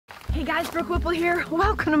Hey guys, Brooke Whipple here.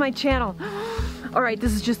 Welcome to my channel. All right,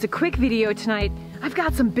 this is just a quick video tonight. I've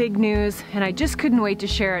got some big news and I just couldn't wait to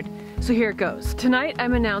share it. So here it goes. Tonight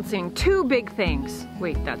I'm announcing two big things.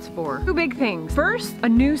 Wait, that's four. Two big things. First, a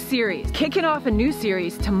new series. Kicking off a new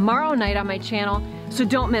series tomorrow night on my channel, so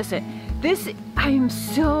don't miss it. I am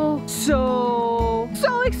so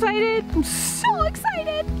excited. I'm so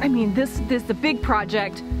excited. I mean, this is the big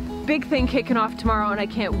project, big thing kicking off tomorrow, and I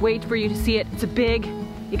can't wait for you to see it. It's a big,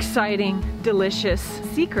 exciting, delicious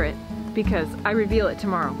secret because I reveal it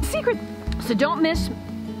tomorrow. Secret. So don't miss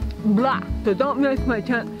So don't miss my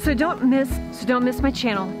channel. So don't miss my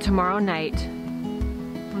channel tomorrow night.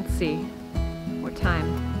 Let's see. What time?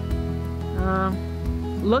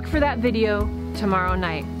 Look for that video tomorrow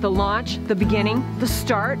night. The launch, the beginning, the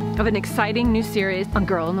start of an exciting new series on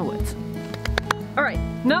Girl in the Woods. All right,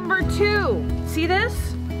 number two. See this?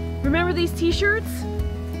 Remember these t-shirts?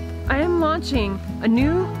 I am launching a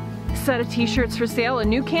new set of t-shirts for sale, a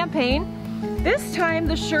new campaign. This time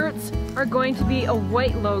the shirts are going to be a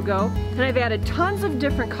white logo, and I've added tons of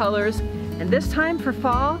different colors. And this time for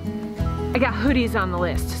fall, I got hoodies on the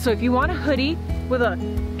list. So if you want a hoodie with a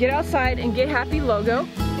Get Outside and Get Happy logo,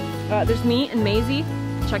 there's me and Maisie.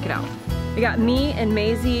 Check it out. I got me and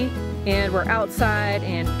Maisie, and we're outside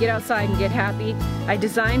and Get Outside and Get Happy. I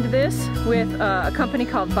designed this with a company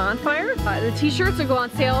called Bonfire. The t-shirts will go on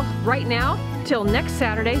sale right now till next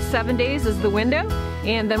Saturday. 7 days is the window,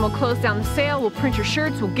 and then we'll close down the sale. We'll print your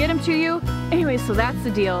shirts, we'll get them to you. Anyway, so that's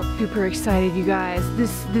the deal. Super excited, you guys.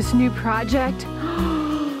 This new project.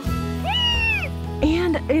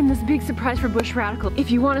 And this big surprise for Bush Radical. If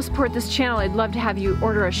you want to support this channel, I'd love to have you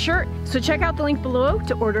order a shirt. So check out the link below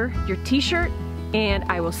to order your t-shirt, and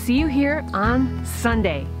I will see you here on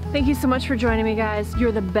Sunday. Thank you so much for joining me, guys.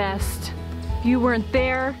 You're the best. If you weren't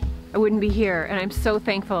there, I wouldn't be here, and I'm so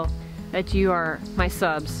thankful that you are my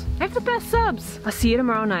subs. I have the best subs. I'll see you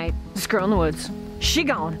tomorrow night. This Girl in the Woods, she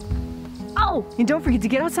gone. Oh, and don't forget to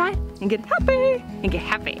get outside and get happy and get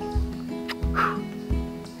happy.